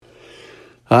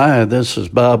Hi, this is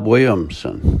Bob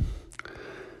Williamson.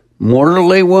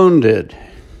 Mortally wounded.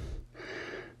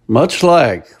 Much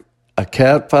like a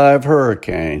Cat 5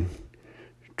 hurricane,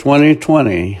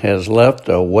 2020 has left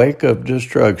a wake of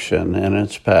destruction in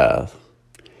its path.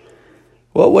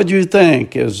 What would you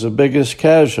think is the biggest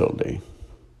casualty?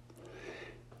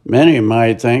 Many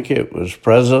might think it was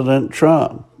President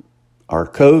Trump or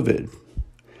COVID,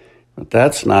 but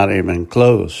that's not even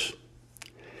close.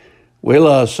 We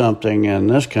lost something in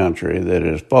this country that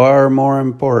is far more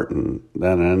important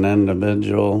than an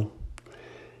individual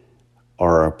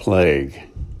or a plague.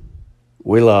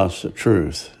 We lost the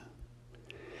truth.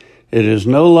 It is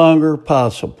no longer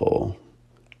possible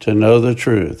to know the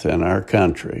truth in our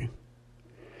country.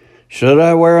 Should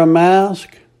I wear a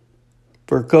mask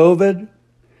for COVID?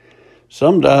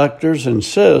 Some doctors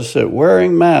insist that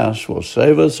wearing masks will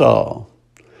save us all.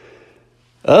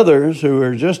 Others, who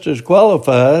are just as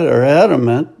qualified, are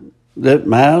adamant that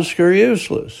masks are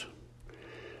useless.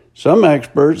 Some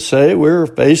experts say we're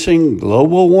facing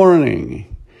global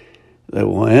warming that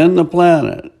will end the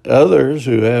planet. Others,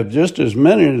 who have just as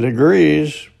many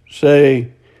degrees,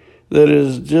 say that it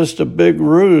is just a big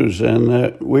ruse and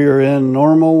that we are in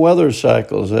normal weather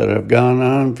cycles that have gone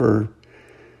on for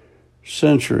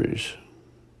centuries.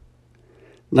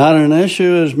 Not an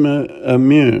issue is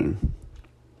immune.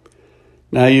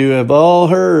 Now, you have all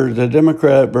heard the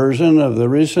Democrat version of the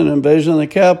recent invasion of the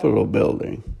Capitol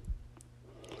building.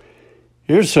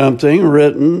 Here's something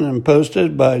written and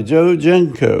posted by Joe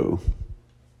Genko.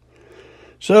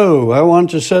 So, I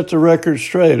want to set the record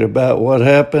straight about what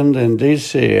happened in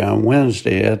D.C. on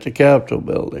Wednesday at the Capitol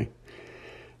building.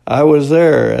 I was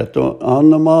there on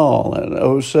the mall at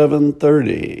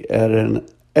 07:30 at an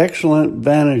excellent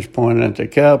vantage point at the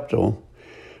Capitol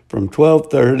from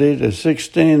 12:30 to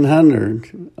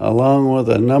 1600, along with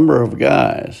a number of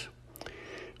guys.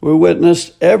 We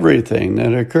witnessed everything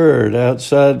that occurred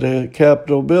outside the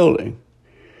Capitol building.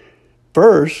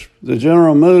 First, the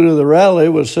general mood of the rally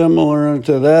was similar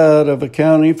to that of a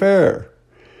county fair.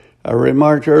 I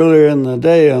remarked earlier in the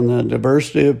day on the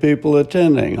diversity of people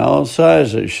attending, all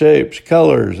sizes, shapes,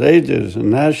 colors, ages,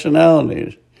 and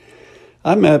nationalities.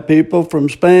 I met people from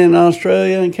Spain,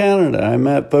 Australia, and Canada. I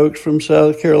met folks from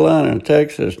South Carolina,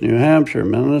 Texas, New Hampshire,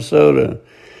 Minnesota,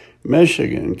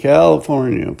 Michigan,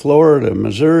 California, Florida,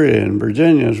 Missouri, and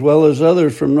Virginia, as well as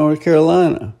others from North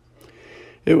Carolina.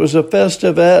 It was a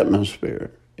festive atmosphere,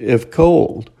 if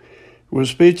cold, with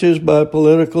speeches by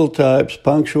political types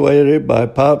punctuated by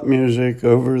pop music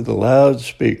over the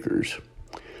loudspeakers.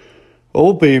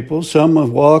 Old people, some with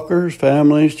walkers,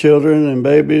 families, children, and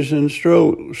babies in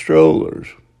strollers.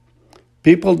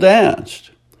 People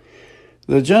danced.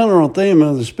 The general theme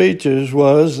of the speeches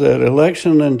was that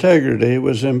election integrity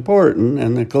was important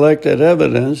and the collected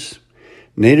evidence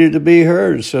needed to be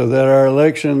heard so that our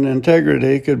election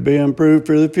integrity could be improved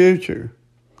for the future.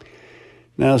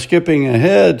 Now, skipping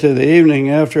ahead to the evening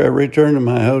after I returned to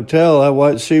my hotel, I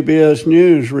watched CBS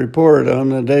News report on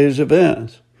the day's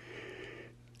events.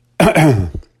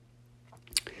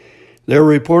 Their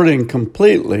reporting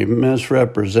completely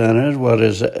misrepresented what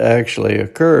has actually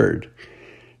occurred.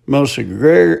 Most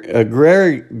egregiously,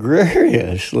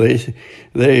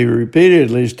 they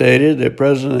repeatedly stated that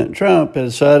President Trump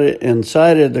had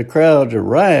incited the crowd to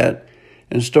riot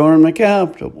and storm the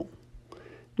Capitol.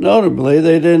 Notably,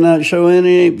 they did not show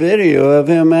any video of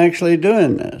him actually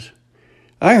doing this.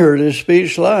 I heard his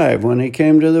speech live when he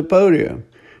came to the podium.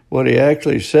 What he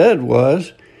actually said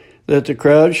was that the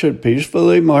crowd should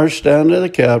peacefully march down to the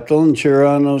Capitol and cheer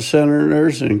on those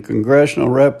senators and congressional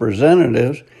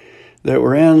representatives that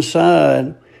were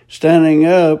inside standing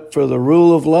up for the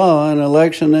rule of law and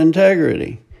election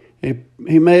integrity.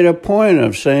 He made a point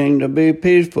of saying to be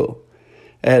peaceful.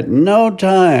 At no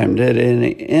time did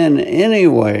in any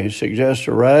way suggest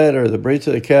a riot or the breach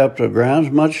of the Capitol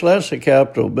grounds, much less the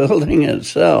Capitol building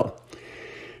itself.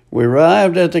 We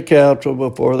arrived at the Capitol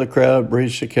before the crowd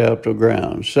breached the Capitol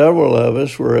grounds. Several of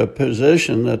us were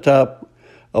positioned atop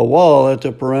a wall at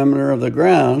the perimeter of the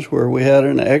grounds where we had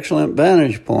an excellent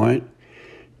vantage point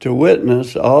to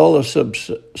witness all the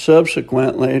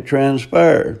subsequently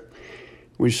transpired.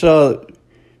 We saw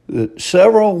that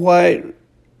several white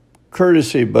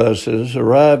courtesy buses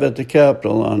arrive at the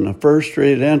Capitol on the First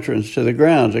Street entrance to the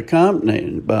grounds,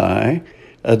 accompanied by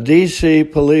a D.C.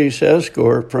 police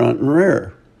escort front and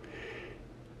rear.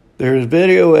 There is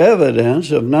video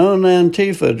evidence of known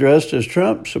Antifa dressed as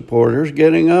Trump supporters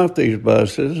getting off these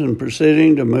buses and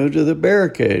proceeding to move to the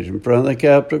barricades in front of the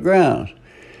Capitol grounds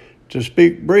to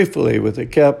speak briefly with the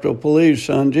Capitol Police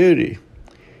on duty.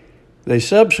 They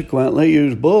subsequently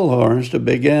used bullhorns to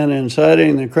begin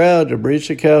inciting the crowd to breach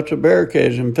the Capitol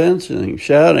barricades and fencing,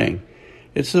 shouting,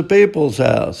 "It's the people's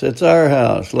house. It's our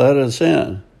house. Let us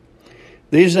in."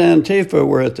 These Antifa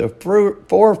were at the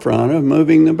forefront of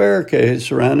moving the barricades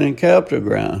surrounding Capitol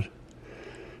grounds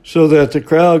so that the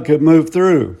crowd could move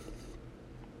through.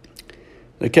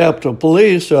 The Capitol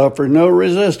Police offered no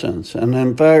resistance and,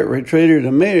 in fact, retreated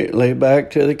immediately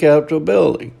back to the Capitol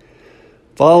building.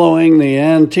 Following the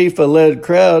Antifa-led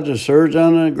crowd to surge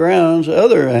on the grounds,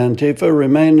 other Antifa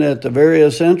remained at the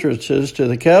various entrances to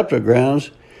the Capitol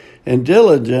grounds and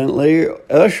diligently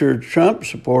ushered Trump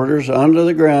supporters onto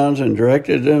the grounds and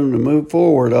directed them to move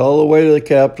forward all the way to the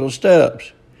Capitol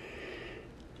steps.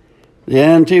 The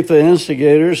Antifa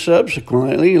instigators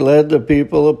subsequently led the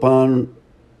people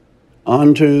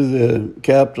onto the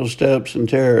Capitol steps and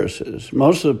terraces.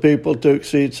 Most of the people took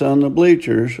seats on the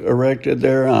bleachers erected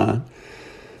thereon,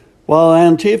 while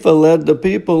Antifa led the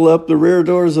people up the rear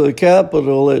doors of the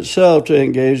Capitol itself to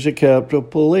engage the Capitol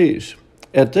Police.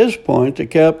 At this point, the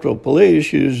Capitol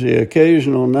Police used the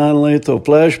occasional non-lethal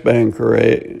flashbang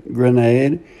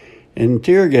grenade and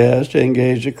tear gas to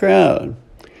engage the crowd,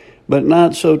 but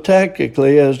not so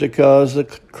tactically as to cause the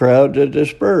crowd to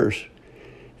disperse.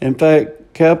 In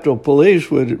fact, Capitol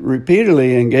Police would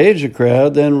repeatedly engage the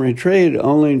crowd, then retreat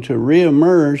only to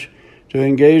reemerge to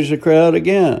engage the crowd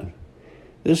again.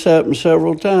 This happened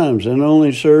several times and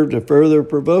only served to further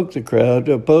provoke the crowd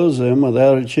to oppose them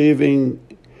without achieving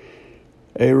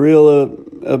a real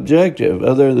objective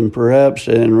other than perhaps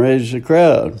to enrage the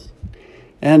crowd.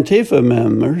 Antifa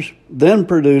members then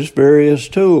produced various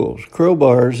tools,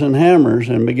 crowbars and hammers,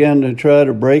 and began to try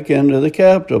to break into the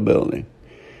Capitol building.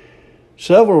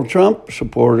 Several Trump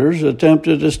supporters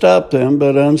attempted to stop them,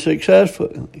 but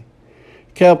unsuccessfully.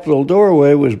 Capitol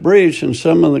doorway was breached, and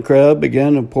some of the crowd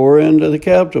began to pour into the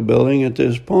Capitol building at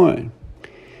this point.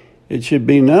 It should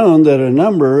be known that a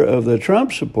number of the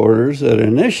Trump supporters that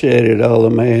initiated all the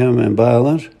mayhem and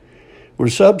violence were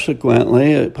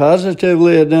subsequently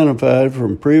positively identified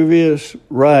from previous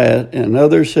riot in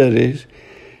other cities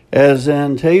as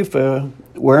Antifa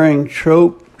wearing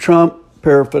Trump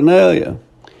paraphernalia.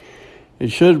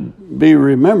 It should be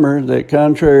remembered that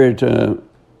contrary to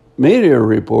media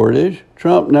reportage,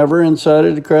 Trump never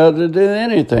incited the crowd to do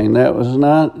anything that was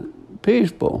not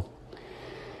peaceful.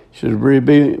 Should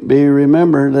be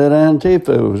remembered that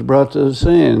Antifa was brought to the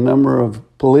scene, a number of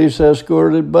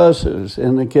police-escorted buses,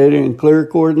 indicating clear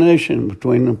coordination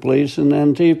between the police and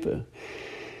Antifa.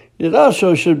 It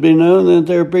also should be known that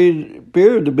there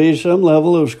appeared to be some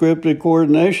level of scripted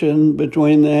coordination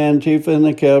between the Antifa and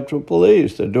the Capitol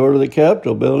Police. The door to the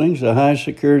Capitol building is a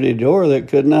high-security door that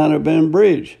could not have been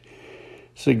breached,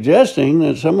 suggesting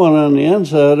that someone on the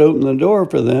inside opened the door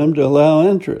for them to allow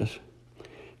entrance.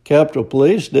 Capitol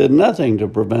Police did nothing to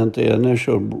prevent the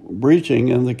initial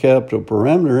breaching of the Capitol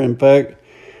perimeter. In fact,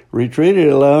 retreated,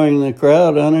 allowing the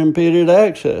crowd unimpeded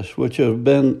access, which would have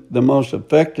been the most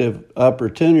effective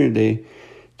opportunity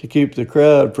to keep the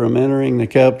crowd from entering the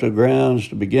Capitol grounds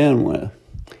to begin with.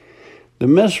 The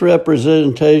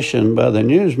misrepresentation by the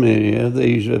news media of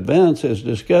these events is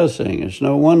disgusting. It's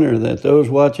no wonder that those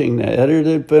watching the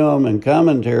edited film and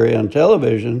commentary on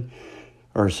television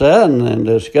are saddened and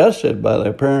disgusted by the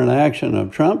apparent action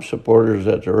of Trump supporters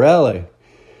at the rally.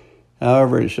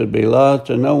 However, it should be lost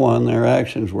to no one their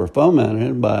actions were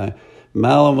fomented by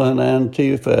malevolent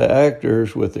Antifa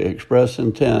actors with the express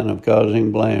intent of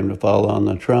causing blame to fall on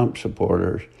the Trump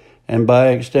supporters and, by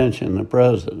extension, the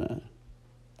president.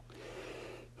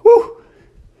 Whew!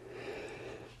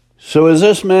 So is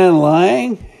this man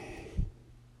lying?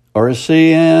 Or is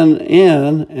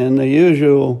CNN and the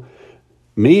usual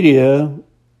media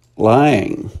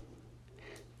lying?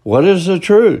 What is the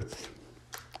truth?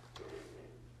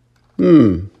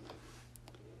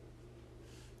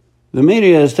 The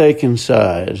media has taken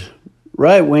sides.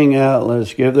 Right-wing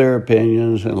outlets give their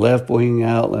opinions and left-wing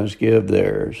outlets give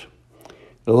theirs.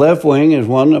 The left wing has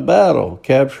won the battle,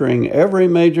 capturing every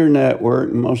major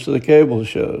network and most of the cable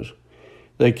shows.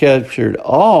 They captured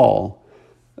all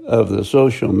of the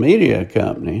social media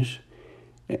companies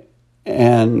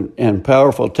and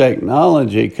powerful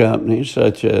technology companies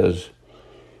such as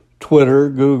Twitter,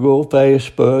 Google,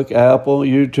 Facebook, Apple,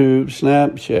 YouTube,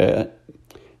 Snapchat.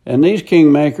 And these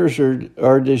kingmakers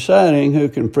are deciding who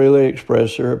can freely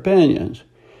express their opinions.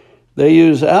 They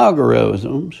use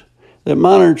algorithms that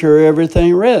monitor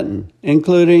everything written,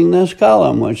 including this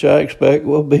column, which I expect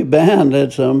will be banned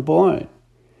at some point,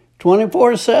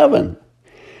 24/7.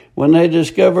 When they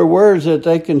discover words that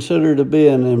they consider to be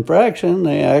an infraction,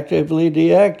 they actively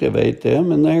deactivate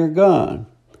them and they are gone.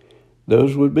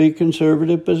 Those would be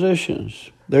conservative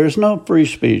positions. There's no free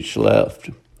speech left.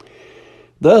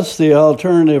 Thus, the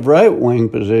alternative right-wing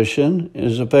position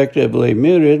is effectively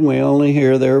muted, and we only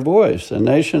hear their voice. The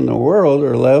nation and the world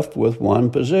are left with one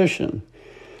position.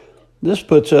 This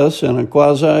puts us in a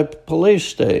quasi-police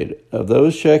state of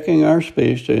those checking our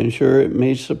speech to ensure it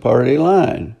meets the party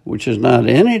line, which is not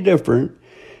any different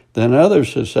than other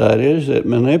societies that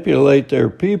manipulate their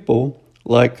people,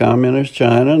 like Communist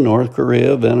China, North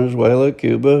Korea, Venezuela,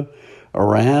 Cuba,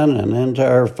 Iran, an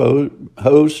entire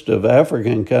host of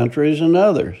African countries, and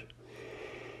others.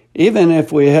 Even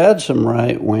if we had some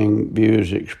right-wing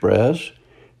views expressed,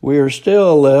 we are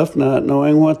still left not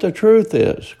knowing what the truth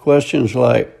is. Questions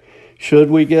like, should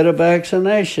we get a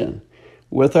vaccination?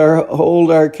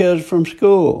 Hold our kids from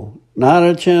school? Not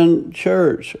attend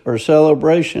church or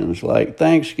celebrations like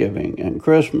Thanksgiving and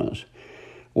Christmas?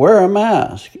 Wear a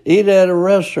mask? Eat at a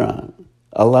restaurant?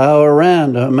 Allow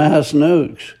Iran to amass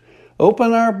nukes?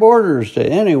 Open our borders to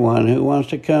anyone who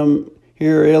wants to come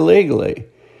here illegally?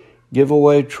 Give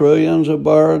away trillions of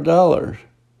borrowed dollars?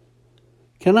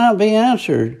 Cannot be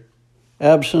answered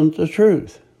absent the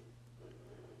truth.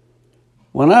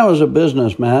 When I was a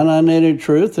businessman, I needed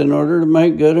truth in order to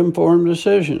make good informed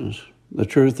decisions. The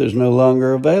truth is no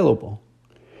longer available.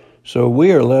 So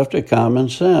we are left to common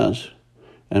sense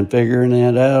and figuring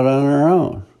it out on our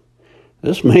own.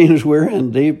 This means we're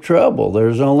in deep trouble.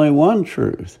 There's only one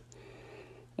truth,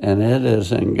 and it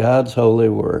is in God's holy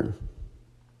word.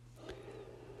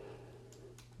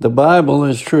 The Bible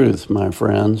is truth, my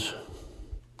friends.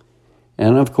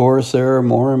 And of course, there are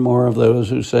more and more of those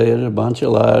who say it's a bunch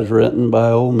of lies written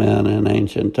by old men in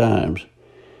ancient times.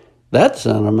 That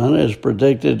sentiment is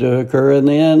predicted to occur in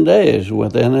the end days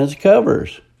within its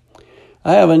covers.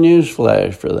 I have a news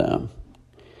flash for them,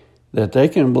 that they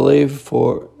can believe,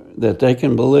 for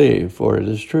it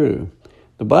is true.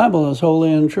 The Bible is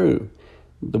holy and true.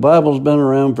 The Bible's been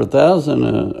around for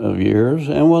thousands of years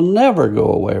and will never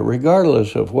go away,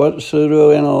 regardless of what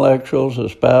pseudo-intellectuals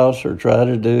espouse or try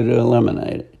to do to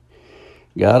eliminate it.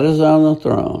 God is on the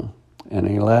throne, and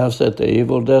he laughs at the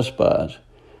evil despots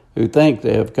who think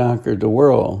they have conquered the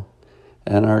world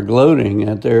and are gloating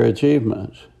at their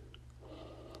achievements.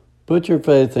 Put your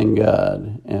faith in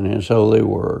God and his holy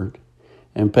word,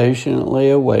 and patiently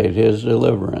await his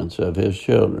deliverance of his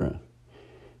children.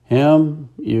 Him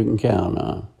you can count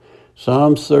on.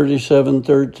 Psalms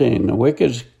 37:13, the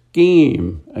wicked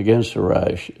scheme against the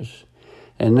righteous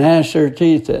and gnash their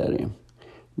teeth at him,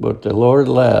 but the Lord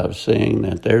laughs, seeing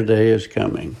that their day is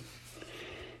coming.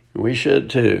 We should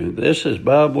too. This is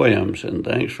Bob Williams, and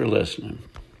thanks for listening.